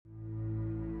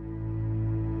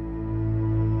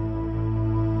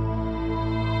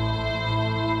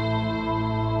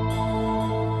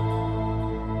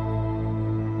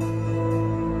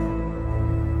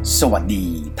สวัสดี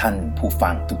ท่านผู้ฟั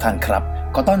งทุกท่านครับ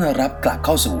ขอต้อนรับกลับเ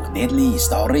ข้าสู่ Daily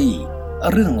Story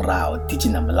เรื่องราวที่จะ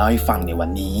นำมาเล่าให้ฟังในวั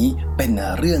นนี้เป็น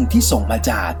เรื่องที่ส่งมา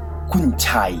จากคุณ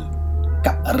ชัย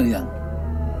กับเรื่อง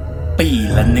ปี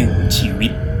ละหนึ่งชีวิ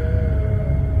ต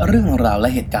เรื่องราวและ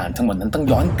เหตุการณ์ทั้งหมดนั้นต้อง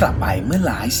ย้อนกลับไปเมื่อ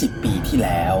หลาย10 ปีที่แ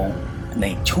ล้วใน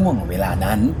ช่วงเวลา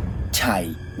นั้นชัย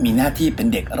มีหน้าที่เป็น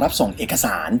เด็กรับส่งเอกส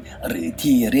ารหรือ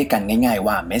ที่เรียกกันง่ายๆ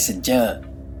ว่า Messenger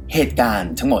เหตุการ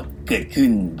ณ์ทั้งหมดเกิดขึ้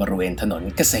นบริเวณถนน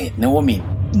เกษตรนวมินทร์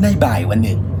ในบ่ายวันห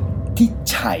นึ่งที่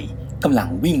ชัยกำลัง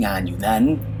วิ่งงานอยู่นั้น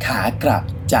ขากลับ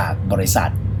จากบริษั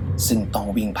ทซึ่งต้อง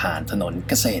วิ่งผ่านถนน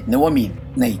เกษตรนวมินทร์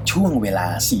ในช่วงเวลา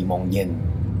 4 โมงเย็น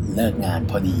เลิกงาน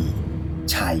พอดี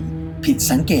ชัยผิด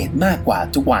สังเกตมากกว่า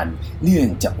ทุกวันเนื่อง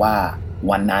จากว่า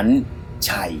วันนั้น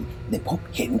ชัยได้พบ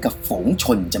เห็นกับฝูงช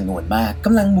นจำนวนมากก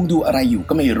ำลังมุงดูอะไรอยู่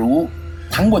ก็ไม่รู้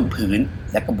ทั้งบนพื้น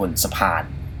และก็บนสะพาน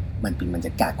มันเป็นบรรย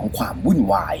ากาศของความวุ่น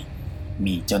วาย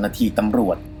มีเจ้าหน้าที่ตำร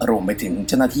วจรวมไปถึงเ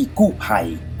จ้าหน้าที่กู้ภัย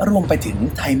รวมไปถึง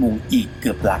ไทยมุงอีกเ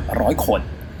กือบหลักร้อยคน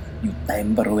อยู่เต็ม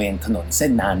บริเวณถนนเส้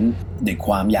นนั้นด้วยค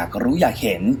วามอยากรู้อยากเ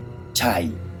ห็นชัย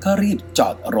ก็รีบจอ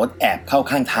ดรถแอบเข้า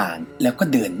ข้างทางแล้วก็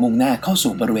เดินมุ่งหน้าเข้า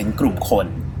สู่บริเวณกลุ่มคน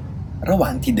ระหว่า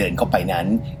งที่เดินเข้าไปนั้น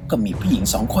ก็มีผู้หญิง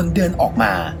2 คนเดินออกม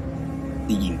าไ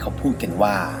ด้ยินเขาพูดกัน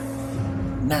ว่า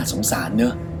น่าสงสารเนอ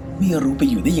ะไม่รู้ไป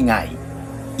อยู่ได้ยังไง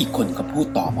อีกคนก็พูด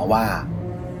ต่อมาว่า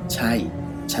ใช่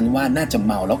ฉันว่าน่าจะเ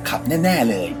มาแล้วขับแน่ๆ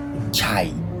เลยชัย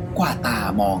กวาดตา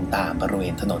มองตามบริเว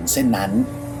ณถนนเส้นนั้น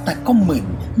แต่ก็มึน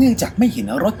เนื่องจากไม่เห็น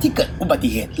รถที่เกิดอุบัติ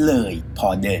เหตุเลยพอ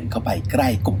เดินเข้าไปใกล้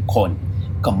กลุ่มคน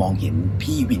ก็มองเห็น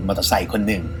พี่วินมอเตอร์ไซค์คน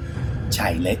หนึ่งชั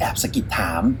ยเลยแอบสะกิดถ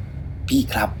ามพี่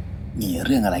ครับมีเ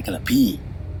รื่องอะไรกันล่ะพี่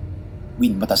วิ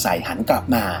นมอเตอร์ไซค์หันกลับ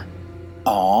มา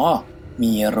อ๋อ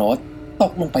มีรถต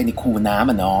กลงไปในคูน้ำ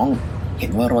อ่ะน้องเ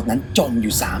ห็นว่ารถนั้นจมอ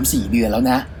ยู่ 3-4 เดือนแล้ว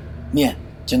นะเนี่ย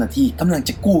เจ้าหน้าที่กำลังจ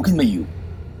ะกู้ขึ้นมาอยู่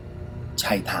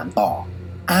ชัยถามต่อ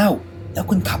อ้าวแล้ว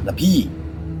คนขับล่ะพี่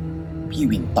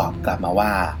วินตอบกลับมาว่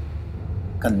า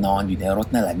ก็นอนอยู่ในรถ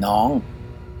นั่นแหละน้อง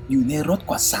อยู่ในรถ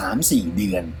กว่า 3-4 เดื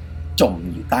อนจม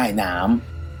อยู่ใต้น้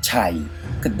ำชัย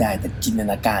ก็ได้แต่จินต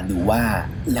นาการดูว่า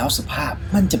แล้วสภาพ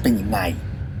มันจะเป็นยังไง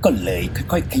ก็เลย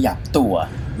ค่อยๆขยับตัว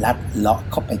ลัดเลาะ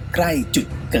เข้าไปใกล้จุด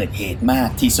เกิดเหตุมา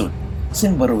กที่สุดซึ่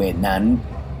งบริเวณนั้น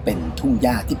เป็นทุ่งห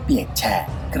ญ้าที่เปียกแฉะ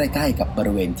ใกล้ๆกับบ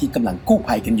ริเวณที่กำลังกู้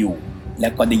ภัยกันอยู่แล้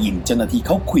วก็ได้ยินเจ้าหน้าที่เ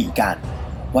ขาคุยกัน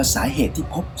ว่าสาเหตุที่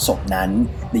พบศพนั้น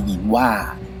ได้ยินว่า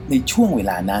ในช่วงเว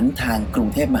ลานั้นทางกรุง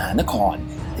เทพมหานคร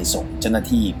ได้ส่งเจ้าหน้า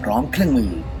ที่พร้อมเครื่องมื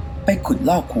อไปขุด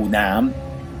ลอกคูน้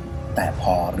ำแต่พ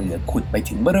อเรือขุดไป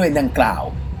ถึงบริเวณดังกล่าว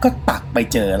ก็ตักไป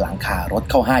เจอหลังคารถ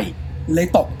เข้าให้เลย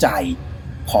ตกใจ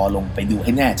พอลงไปดูใ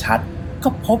ห้แน่ชัด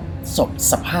ก็พบศพ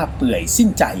สภาพเปื่อยสิ้น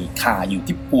ใจคาอยู่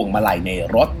ที่พวงมาลัยใน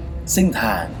รถซึ่งท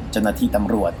างเจ้าหน้าที่ต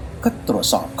ำรวจก็ตรวจ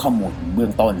สอบข้อมูลเบื้อ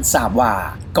งต้นทราบว่า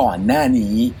ก่อนหน้า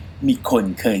นี้มีคน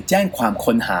เคยแจ้งความค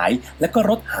นหายและก็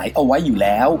รถหายเอาไว้อยู่แ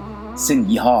ล้วซึ่ง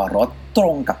ยี่ห้อรถตร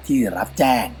งกับที่รับแ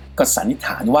จ้งก็สันนิษฐ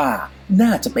านว่าน่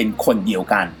าจะเป็นคนเดียว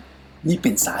กันนี่เป็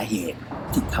นสาเหตุ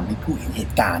ที่ทำให้ผู้เห็นเห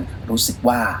ตุการณ์รู้สึก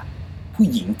ว่าผู้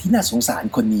หญิงที่น่าสงสาร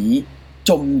คนนี้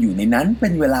จมอยู่ในนั้นเป็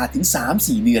นเวลาถึง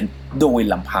 3-4 เดือนโดย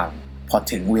ลำพังพอ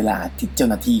ถึงเวลาที่เจ้า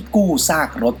หน้าที่กู้ซาก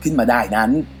รถขึ้นมาได้นั้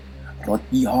นรถ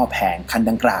ยี่ห้อแพงคัน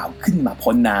ดังกล่าวขึ้นมา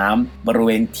พ้นน้ำบริเ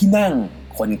วณที่นั่ง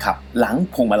คนขับหลัง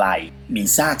พวงมาลัยมี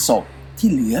ซากศพที่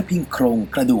เหลือเพียงโครง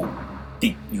กระดูกติ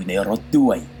ดอยู่ในรถด้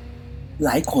วยหล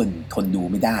ายคนทนดู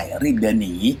ไม่ได้รีบเดินห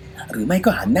นีหรือไม่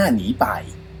ก็หันหน้าหนีไป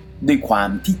ด้วยความ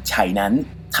ที่ชัยนั้น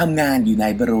ทำงานอยู่ใน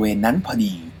บริเวณนั้นพอ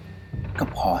ดีก็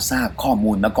พอทราบข้อ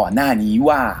มูลมาก่อนหน้านี้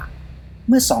ว่าเ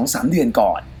มื่อ 2-3 เดือน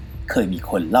ก่อนเคยมี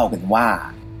คนเล่ากันว่า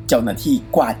เจ้าหน้าที่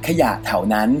กวาดขยะแถว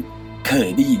นั้นเคย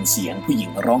ได้ยินเสียงผู้หญิ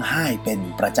งร้องไห้เป็น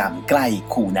ประจำใกล้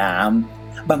คูน้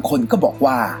ำบางคนก็บอก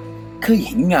ว่าเคยเ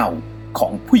ห็นเงาขอ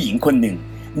งผู้หญิงคนหนึ่ง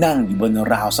นั่งอยู่บน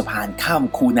ราวสะพานข้าม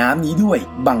คูน้ำนี้ด้วย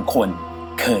บางคน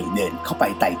เคยเดินเข้าไป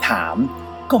ไต่ถาม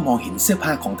ก็มองเห็นเสื้อผ้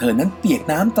าของเธอนั้นเปียก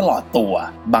น้ำตลอดตัว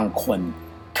บางคน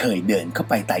เคยเดินเข้า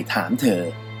ไปไต่ถามเธอ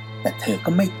แต่เธอ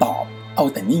ก็ไม่ตอบเอา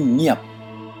แต่นิ่งเงียบ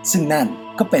ซึ่งนั่น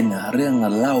ก็เป็นเรื่อง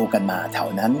เล่ากันมาแถว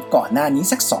นั้นก่อนหน้านี้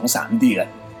สัก 2-3 เดือน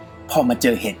พอมาเจ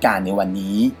อเหตุการณ์ในวัน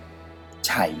นี้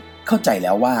ชัยเข้าใจแ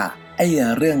ล้วว่าไอ้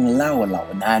เรื่องเล่าเหล่า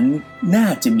นั้นน่า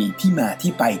จะมีที่มา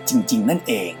ที่ไปจริงๆนั่น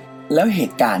เองแล้วเห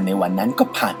ตุการณ์ในวันนั้นก็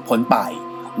ผ่านพ้นไป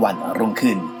วันรุ่ง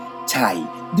ขึ้นชัย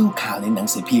ดูข่าวในหนัง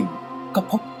สือพิมพ์ก็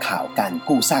พบข่าวการ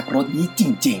กู้ซากรถนี้จ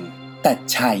ริงๆแต่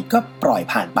ชัยก็ปล่อย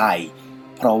ผ่านไป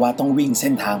เพราะว่าต้องวิ่งเ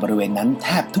ส้นทางบริเวณนั้นแท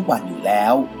บทุกวันอยู่แล้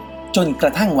วจนกร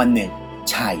ะทั่งวันหนึ่ง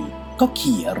ชัยก็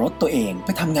ขี่รถตัวเองไป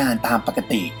ทำงานตามปก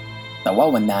ติแต่ว่า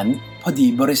วันนั้นพอดี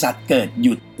บริษัทเกิดห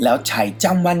ยุดแล้วชัยจ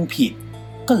ำวันผิด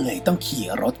ก็เลยต้องขี่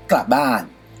รถกลับบ้าน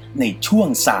ในช่วง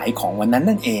สายของวันนั้น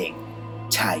นั่นเอง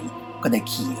ชัยก็ได้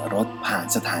ขี่รถผ่าน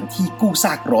สถานที่กู้ซ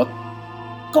ากรถ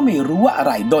ก็ไม่รู้ว่าอะไ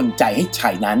รดลใจให้ชั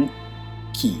ยนั้น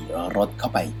ขี่รถเข้า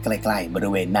ไปใกล้ๆบริ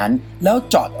เวณนั้นแล้ว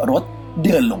จอดรถเ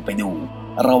ดินลงไปดู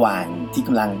ระหว่างที่ก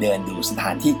ำลังเดินดูสถ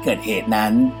านที่เกิดเหตุนั้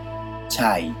น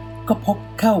ชัยก็พบ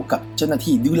เข้ากับเจ้าหน้า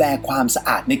ที่ดูแลความสะอ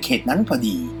าดในเขตนั้นพอ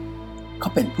ดีเขา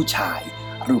เป็นผู้ชาย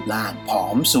รูปร่างผอ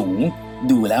มสูง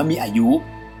ดูแล้วมีอายุ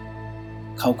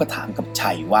เขาก็ถามกับ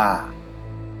ชัยว่า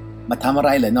มาทำอะไร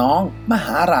เหรอน้องมาห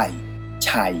าอะไร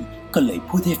ชัยก็เลย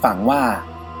พูดให้ฟังว่า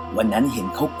วันนั้นเห็น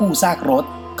เขากู้ซากรถ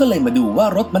ก็เลยมาดูว่า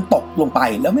รถมันตกลงไป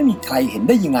แล้วไม่มีใครเห็นไ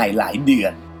ด้ยังไงหลายเดือ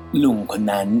นลุงคน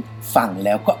นั้นฟังแ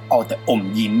ล้วก็เอาแต่อม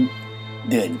ยิ้ม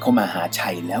เดินเข้ามาหาชั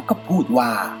ยแล้วก็พูดว่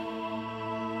า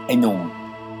ไอ้หนุ่ม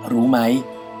รู้ไหม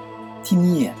ที่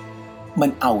นี่มัน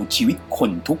เอาชีวิตค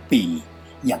นทุกปี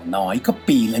อย่างน้อยก็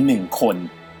ปีละ1 คน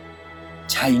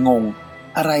ชัยงง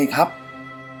อะไรครับ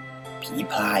ผี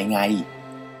พลายไง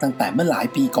ตั้งแต่เมื่อหลาย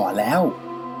ปีก่อนแล้ว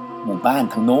หมู่บ้าน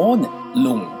ทางโน้น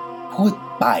ลุงพูด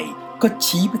ไปก็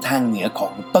ชี้ไปทางเหนือขอ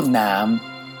งต้นน้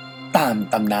ำตาม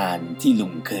ตำนานที่ลุ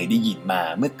งเคยได้ยินมา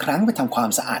เมื่อครั้งไปทำความ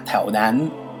สะอาดแถวนั้น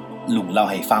ลุงเล่า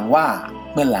ให้ฟังว่า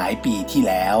เมื่อหลายปีที่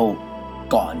แล้ว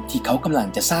ก่อนที่เขากำลัง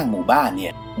จะสร้างหมู่บ้าน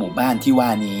หมู่บ้านที่ว่า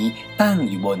นี้ตั้ง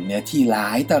อยู่บนเนื้อที่หลา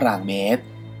ยตารางเมตร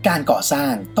การก่อสร้า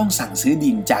งต้องสั่งซื้อ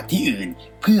ดินจากที่อื่น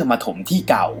เพื่อมาถมที่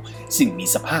เก่าซึ่งมี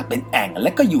สภาพเป็นแอ่งแล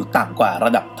ะก็อยู่ต่ำกว่าร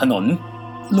ะดับถนน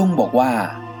ลุงบอกว่า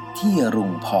ที่ลุง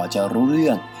พอจะรู้เรื่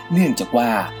องเนื่องจากว่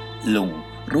าลุง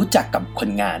รู้จักกับค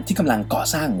นงานที่กำลังก่อ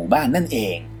สร้างหมู่บ้านนั่นเอ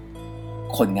ง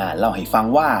คนงานเล่าให้ฟัง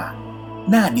ว่า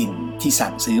หน้าดินที่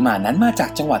สั่งซื้อมานั้นมาจาก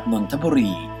จังหวัดนนทบุ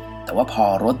รีแต่ว่าพอ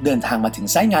รถเดินทางมาถึง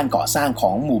ไซต์งานก่อสร้างข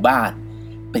องหมู่บ้าน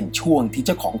เป็นช่วงที่เ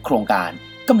จ้าของโครงการ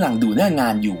กำลังดูหน้างา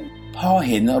นอยู่พอเ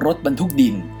ห็นรถบรรทุกดิ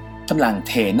นกำลังเ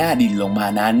ทหน้าดินลงมา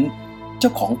นั้นเจ้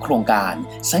าของโครงการ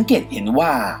สังเกตเห็นว่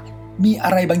ามีอะ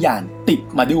ไรบางอย่างติด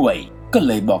มาด้วยก็เ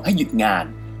ลยบอกให้หยุดงาน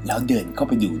แล้วเดินเข้าไ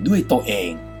ปดูด้วยตัวเอ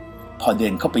งพอเดิ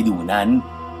นเข้าไปดูนั้น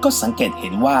ก็สังเกตเห็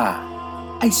นว่า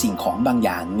ไอ้สิ่งของบางอ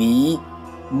ย่างนี้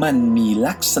มันมี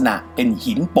ลักษณะเป็น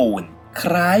หินปูนค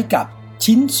ล้ายกับ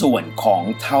ชิ้นส่วนของ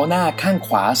เท้าหน้าข้างข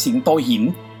วาสิงโตหิน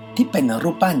ที่เป็นรู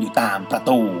ปปั้นอยู่ตามประ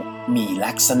ตูมี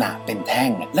ลักษณะเป็นแท่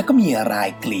งแล้วก็มีราย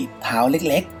กลีบเท้าเ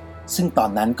ล็กๆซึ่งตอน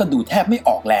นั้นก็ดูแทบไม่อ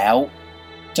อกแล้ว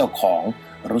เจ้าของ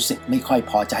รู้สึกไม่ค่อย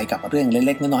พอใจกับเรื่องเ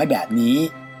ล็กๆน้อยๆแบบนี้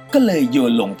ก็เลยโย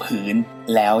นลงพื้น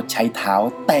แล้วใช้เท้า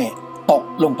เตะตก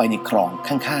ลงไปในคลอง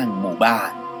ข้างๆหมู่บ้า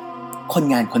นคน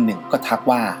งานคนหนึ่งก็ทัก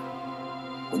ว่า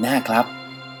หัวหน้าครับ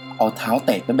เอาเท้าเ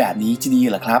ตะไปแบบนี้จะดี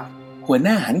เหรอครับหัวห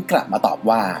น้าหันกลับมาตอบ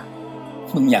ว่า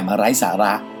มึงอย่ามาไร้สาร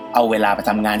ะเอาเวลาไป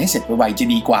ทำงานให้เสร็จไวๆจะ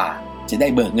ดีกว่าจะได้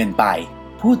เบิกเงินไป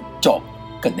พูดจบ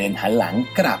ก็เดินหันหลัง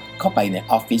กลับเข้าไปใน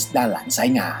ออฟฟิศด้านหลังไซ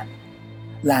ต์งาน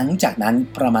หลังจากนั้น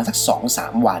ประมาณสัก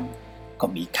 2-3 วันก็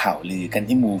มีข่าวลือกัน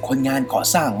ที่หมู่คนงานก่อ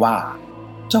สร้างว่า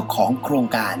เจ้าของโครง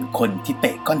การคนที่เต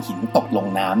ะก้อนหินตกลง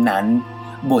น้ำนั้น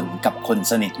บ่นกับคน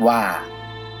สนิทว่า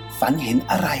ฝันเห็น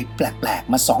อะไรแปลก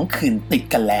ๆมา2 คืนติด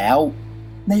กันแล้ว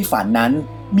ในฝันนั้น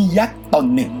มียักษ์ตน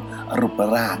หนึ่งรูป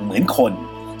ร่างเหมือนคน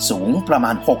สูงประม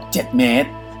าณ 6-7 เมตร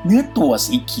เนื้อตัว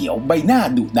สีเขียวใบหน้า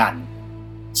ดุดัน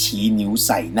ชี้นิ้วใ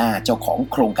ส่หน้าเจ้าของ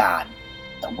โครงการ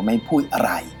แต่ว่าไม่พูดอะไ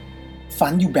รฝั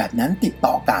นอยู่แบบนั้นติด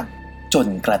ต่อกันจน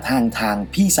กระทั่งทาง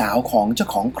พี่สาวของเจ้า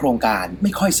ของโครงการไ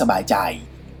ม่ค่อยสบายใจ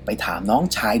ไปถามน้อง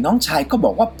ชายก็บ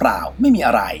อกว่าเปล่าไม่มีอ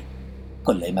ะไร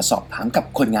ก็เลยมาสอบถามกับ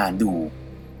คนงานดู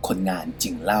คนงานจึ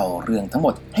งเล่าเรื่องทั้งหม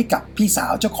ดให้กับพี่สา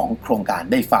วเจ้าของโครงการ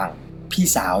ได้ฟังพี่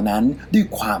สาวนั้นด้วย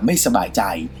ความไม่สบายใจ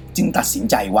จึงตัดสิน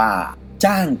ใจว่า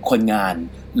จ้างคนงาน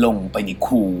ลงไปใน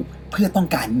คูเพื่อต้อง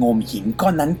การงมหินก้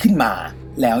อนนั้นขึ้นมา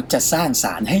แล้วจะสร้างศ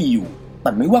าลให้อยู่แ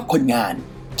ต่ไม่ว่าคนงาน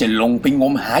จะลงไปง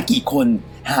มหากี่คน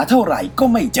หาเท่าไหร่ก็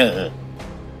ไม่เจอ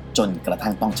จนกระ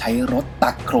ทั่งต้องใช้รถ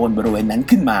ตักโคลนบริเวณนั้น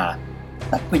ขึ้นมา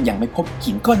แต่ก็ยังไม่พบ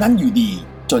หินก้อนนั้นอยู่ดี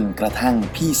จนกระทั่ง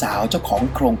พี่สาวเจ้าของ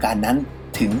โครงการนั้น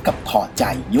ถึงกับถอดใจ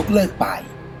ยกเลิกไป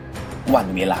วัน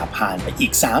เวลาผ่านไปอี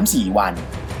ก 3-4 วัน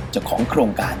เจ้าของโคร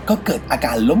งการก็เกิดอาก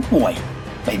ารล้มป่วย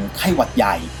เป็นไข้หวัดให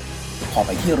ญ่พอไป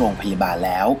ที่โรงพยาบาลแ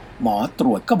ล้วหมอตร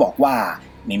วจก็บอกว่า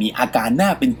ไม่มีอาการน่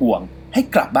าเป็นห่วงให้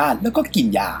กลับบ้านแล้วก็กิน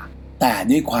ยาแต่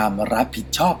ด้วยความรับผิด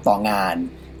ชอบต่องาน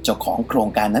เจ้าของโครง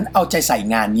การนั้นเอาใจใส่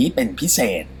งานนี้เป็นพิเศ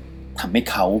ษทำให้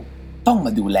เขาต้องม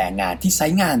าดูแลงานที่ไซ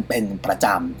ต์งานเป็นประจ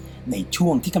ำในช่ว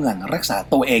งที่กำลังรักษา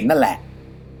ตัวเองนั่นแหละ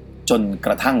จนก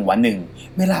ระทั่งวันหนึ่ง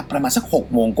เวลาประมาณสัก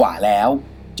 6 โมงกว่าแล้ว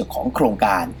เจ้าของโครงก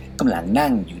ารกำลังนั่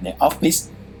งอยู่ในออฟฟิศ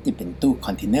ที่เป็นตู้ค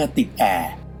อนเทนเนอร์ติดแอ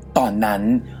ร์ตอนนั้น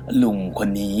ลุงคน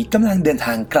นี้กำลังเดินท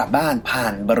างกลับบ้านผ่า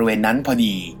นบริเวณนั้นพอ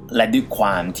ดีและด้วยคว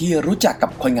ามที่รู้จักกั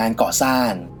บคนงานก่อสร้า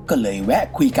งก็เลยแวะ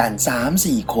คุยกัน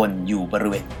 3-4 คนอยู่บริ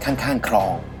เวณข้างๆคลอ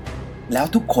ง แล้ว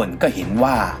ทุกคนก็เห็น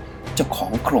ว่าเจ้าขอ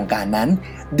งโครงการนั้น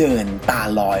เดินตา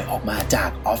ลอยออกมาจาก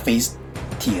ออฟฟิศ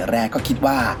ทีแรกก็คิด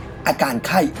ว่าอาการไ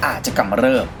ข้อาจจะกำเ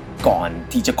ริบก่อน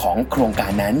ที่เจ้าของโครงกา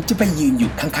รนั้นจะไปยืนอ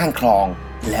ยู่ข้างๆคลอง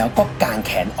แล้วก็กางแ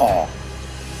ขนออก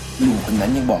ลุงคนนั้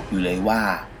นยังบอกอยู่เลยว่า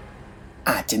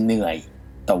อาจจะเหนื่อย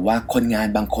แต่ว่าคนงาน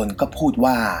บางคนก็พูด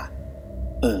ว่า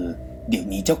เดี๋ยว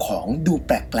นี้เจ้าของดูแ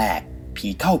ปลกๆผี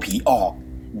เข้าผีออก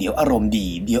เดี๋ยวอารมณ์ดี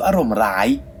เดี๋ยวอารมณ์ร้าย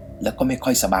แล้วก็ไม่ค่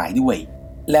อยสบายด้วย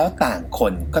แล้วต่างค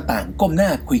นก็ต่างก้มหน้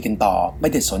าคุยกันต่อไม่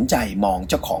ได้สนใจมอง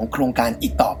เจ้าของโครงการอี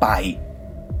กต่อไป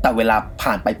แต่เวลา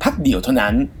ผ่านไปพักเดียวเท่า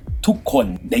นั้นทุกคน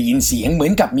ได้ยินเสียงเหมือ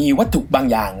นกับมีวัตถุบาง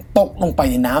อย่างตกลงไป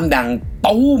ในน้ำดัง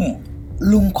ตุ้ม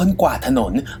ลุงคนกวาดถน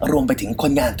นรวมไปถึงค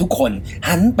นงานทุกคน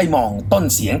หันไปมองต้น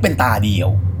เสียงเป็นตาเดียว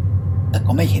แต่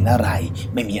ก็ไม่เห็นอะไร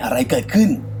ไม่มีอะไรเกิดขึ้น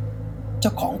เจ้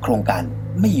าของโครงการ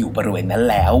ไม่อยู่บริเวณนั้น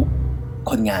แล้ว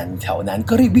คนงานแถวนั้น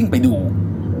ก็รีบวิ่งไปดู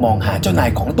มองหาเจ้านาย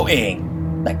ของตัวเอง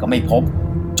แต่ก็ไม่พบ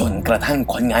จนกระทั่ง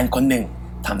คนงานคนหนึ่ง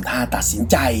ทำท่าตัดสิน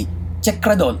ใจจะก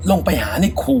ระโดดลงไปหาใน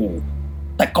คู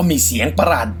แต่ก็มีเสียงประ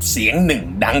หลาดเสียงหนึ่ง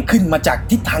ดังขึ้นมาจาก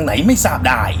ทิศทางไหนไม่ทราบ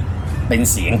ได้เป็น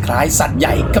เสียงคล้ายสัตว์ให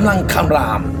ญ่กำลังคำร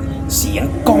ามเสียง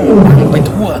ก้องดังไป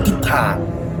ทั่วทิศทาง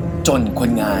จนค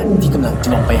นงานที่กำลังจะ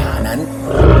ลงไปหานั้น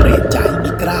เปลี่ยนใจไ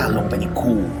ม่กล้าลงไปใน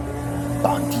คูต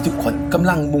อนที่ทุกคนกำ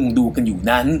ลังมุงดูกันอยู่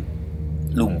นั้น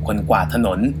ลุงคนกวาดถน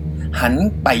นหัน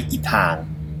ไปอีกทาง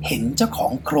เห็นเจ้าขอ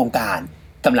งโครงการ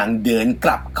กำลังเดินก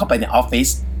ลับเข้าไปในออฟฟิศ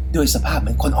ด้วยสภาพเห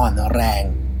มือนคนอ่อนแรง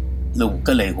ลุง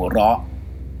ก็เลยหัวเราะ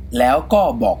แล้วก็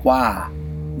บอกว่า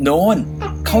โน่น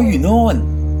เขาอยู่โน่น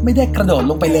ไม่ได้กระโดด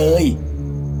ลงไปเลย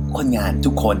คนงานทุ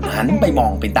กคนหันไปมอ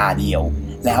งเป็นตาเดียว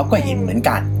แล้วก็เห็นเหมือน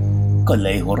กันก็เล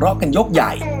ยหัวเราะกันยกให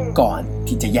ญ่ก่อน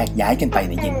ที่จะแยกย้ายกันไป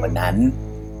ในเย็นวันนั้น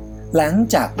หลัง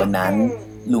จากวันนั้น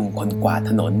ลุงคนกวาด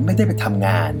ถนนไม่ได้ไปทำง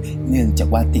านเนื่องจาก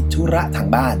ว่าติดธุระทาง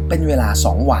บ้านเป็นเวลา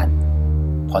2 วัน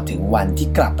พอถึงวันที่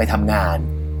กลับไปทำงาน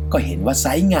ก็เห็นว่าไซ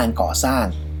ต์งานก่อสร้าง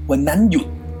วันนั้นหยุด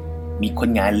มีคน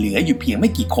งานเหลืออยู่เพียงไม่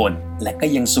กี่คนและก็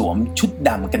ยังสวมชุดด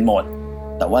ำกันหมด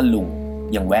แต่ว่าลุง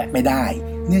ยังแวะไม่ได้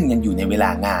เนื่องยังอยู่ในเวลา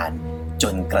งานจ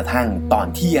นกระทั่งตอน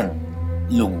เที่ยง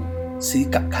ลุงซื้อ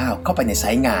กับข้าวเข้าไปในไซ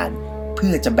ต์งานเพื่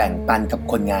อจะแบ่งปันกับ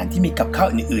คนงานที่มีกับข้าว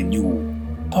อื่นๆอยู่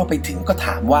พอไปถึงก็ถ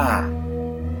ามว่า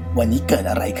วันนี้เกิด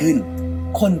อะไรขึ้น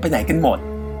คนไปไหนกันหมด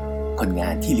คนงา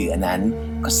นที่เหลือนั้น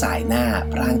ก็สายหน้า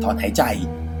พลางถอนหายใจ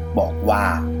บอกว่า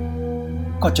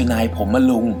ก็เจ้านายผมมา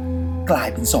ลุงกลาย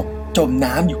เป็นศพจม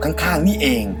น้ำอยู่ข้างๆนี่เอ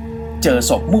งเจอ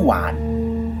ศพเมื่อวาน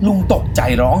ลุงตกใจ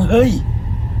ร้องเฮ้ย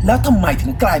แล้วทำไมถึ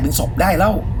งกลายเป็นศพได้เล่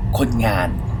าคนงาน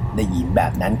ได้ยินแบ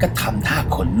บนั้นก็ทำท่า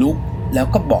ขนลุกแล้ว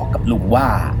ก็บอกกับลุงว่า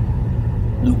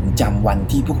ลุงจำวัน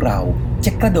ที่พวกเราจ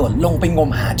ะกระโดดลงไปงม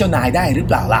หาเจ้านายได้หรือเ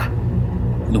ปล่าล่ะ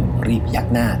ลุงรีบยัก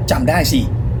หน้าจำได้สิ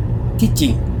ที่จริ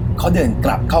งเขาเดินก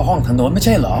ลับเข้าห้องทางโน้นไม่ใ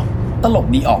ช่เหรอตลก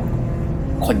ดีออก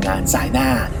คนงานสายหน้า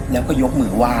แล้วก็ยกมื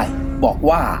อไหว้บอก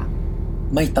ว่า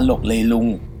ไม่ตลกเลยลุง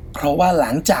เพราะว่าห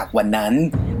ลังจากวันนั้น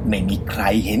ไม่มีใคร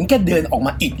เห็นแกเดินออกม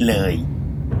าอีกเลย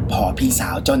พอพี่สา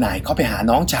วเจ้านายเข้าไปหา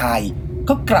น้องชาย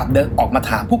ก็กลับเดินออกมา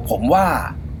ถามพวกผมว่า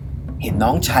เห็นน้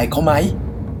องชายเขาไหม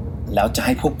แล้วจะใ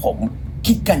ห้พวกผม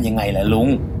คิดกันยังไงล่ะลุ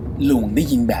งได้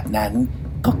ยินแบบนั้น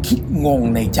ก็คิดงง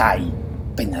ในใจ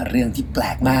เป็นเรื่องที่แปล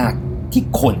กมากที่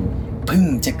คนเพิ่ง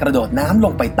จะกระโดดน้ำล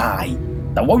งไปตาย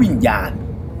แต่ว่าวิญญาณ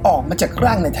ออกมาจาก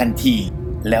ร่างในทันที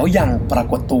แล้วยังปรา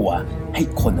กฏตัวให้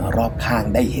คนรอบข้าง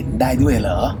ได้เห็นได้ด้วยเหร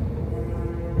อ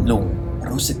ลุง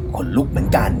รู้สึกขนลุกเหมือน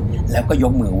กันแล้วก็ย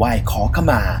กมือไหว้ขอข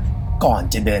มาก่อน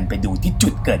จะเดินไปดูที่จุ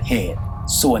ดเกิดเหตุ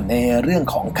ส่วนในเรื่อง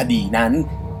ของคดีนั้น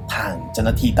ทางเจ้าห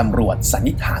น้าที่ตำรวจสัน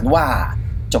นิษฐานว่า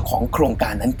เจ้าของโครงกา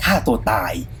รนั้นฆ่าตัวตา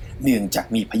ยเนื่องจาก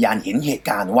มีพยานเห็นเหตุ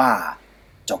การณ์ว่า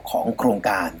เจ้าของโครงก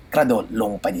ารกระโดดล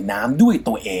งไปในน้ำด้วย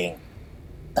ตัวเอง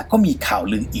แต่ก็มีข่าว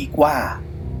ลืออีกว่า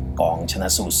กองชัน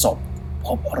สูตรศพพ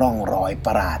บร่องรอยป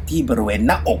ระหลาดที่บริเวณห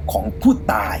น้าอกของผู้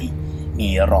ตายมี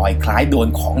รอยคล้ายโดน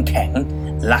ของแข็ง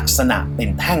ลักษณะเป็น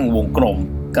แท่งวงกลม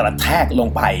กระแทกลง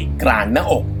ไปกลางหน้า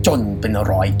อกจนเป็น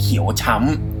รอยเขียวช้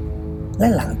ำและ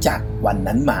หลังจากวัน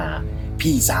นั้นมา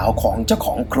พี่สาวของเจ้าข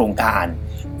องโครงการ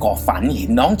ก็ฝันเห็น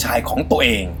น้องชายของตัวเอ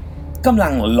งกำลั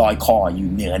งลอยคออยู่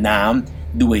เหนือน้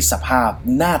ำด้วยสภาพ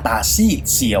หน้าตาซีด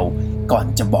เซียวก่อน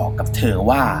จะบอกกับเธอ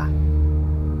ว่า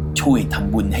ช่วยท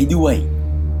ำบุญให้ด้วย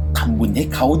ทำบุญให้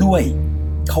เขาด้วย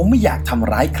เขาไม่อยากท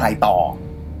ำร้ายใครต่อ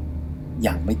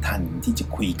ยังไม่ทันที่จะ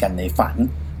คุยกันในฝัน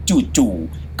จู่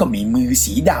ๆก็มีมือ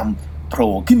สีดำโผ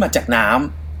ล่ขึ้นมาจากน้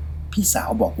ำพี่สาว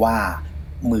บอกว่า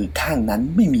มือข้างนั้น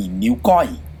ไม่มีนิ้วก้อย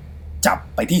จับ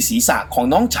ไปที่ศีรษะของ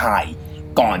น้องชาย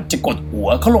ก่อนจะกดหัว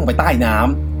เขาลงไปใต้น้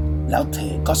ำแล้วเธ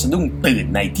อก็สะดุ้งตื่น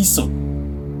ในที่สุด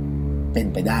เป็น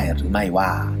ไปได้หรือไม่ว่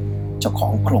าเจ้าขอ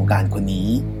งโครงการคนนี้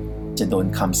จะ จะโดน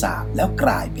คำสาปแล้วก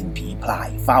ลายเป็นผีพลาย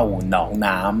เฝ้าหนอง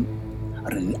น้ำ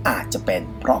หรืออาจจะเป็น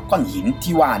เพราะก้อนหิน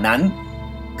ที่ว่านั้น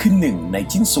คือหนึ่งใน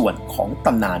ชิ้นส่วนของต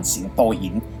ำนานสิงโตหิ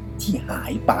นที่หา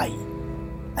ยไป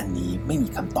อันนี้ไม่มี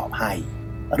คำตอบให้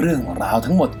เรื่องราว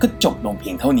ทั้งหมดก็จบลงเพี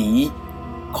ยงเท่านี้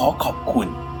ขอขอบคุณ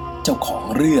เจ้าของ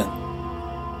เรื่อง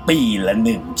ปีละห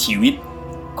นึ่งชีวิต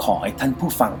ขอให้ท่านผู้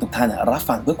ฟังทุกท่านรับ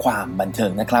ฟังเพื่อความบันเทิ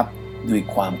งนะครับด้วย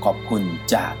ความขอบคุณ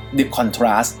จาก The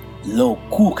Contrast โลก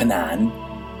คู่ขนาน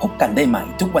พบกันได้ใหม่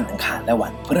ทุกวันอังคารและวั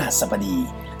นพฤหัสบดี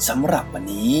สำหรับวัน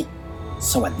นี้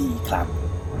สวัสดีครับ